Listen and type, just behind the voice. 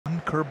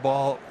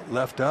curveball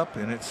left up,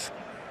 and it's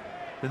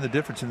been the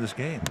difference in this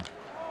game.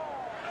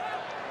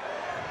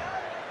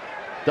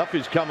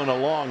 Duffy's coming a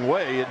long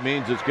way. It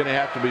means it's going to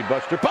have to be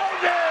Buster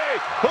Posey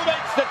who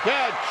makes the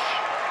catch.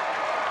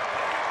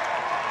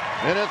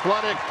 An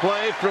athletic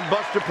play from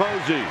Buster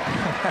Posey.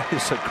 That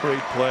is a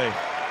great play.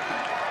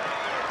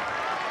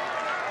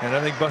 And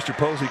I think Buster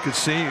Posey could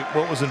see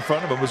what was in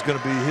front of him was going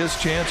to be his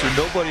chance or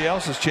nobody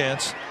else's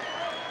chance.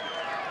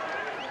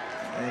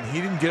 And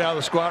he didn't get out of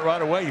the squat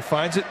right away. He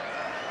finds it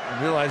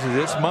and realizes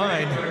it's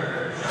mine.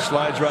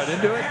 Slides right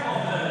into it.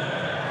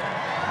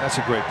 That's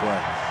a great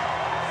play.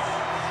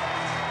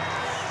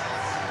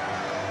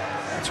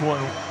 That's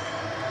one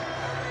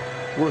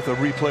worth a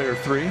replay or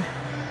 3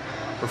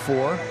 or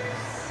 4.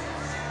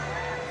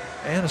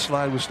 And a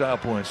slide with style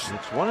points.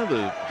 It's one of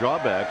the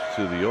drawbacks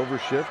to the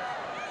overshift.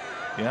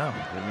 Yeah.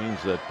 It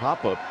means that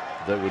pop-up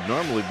that would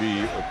normally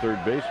be a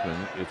third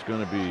baseman, it's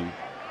going to be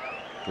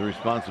the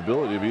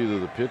responsibility of either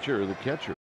the pitcher or the catcher.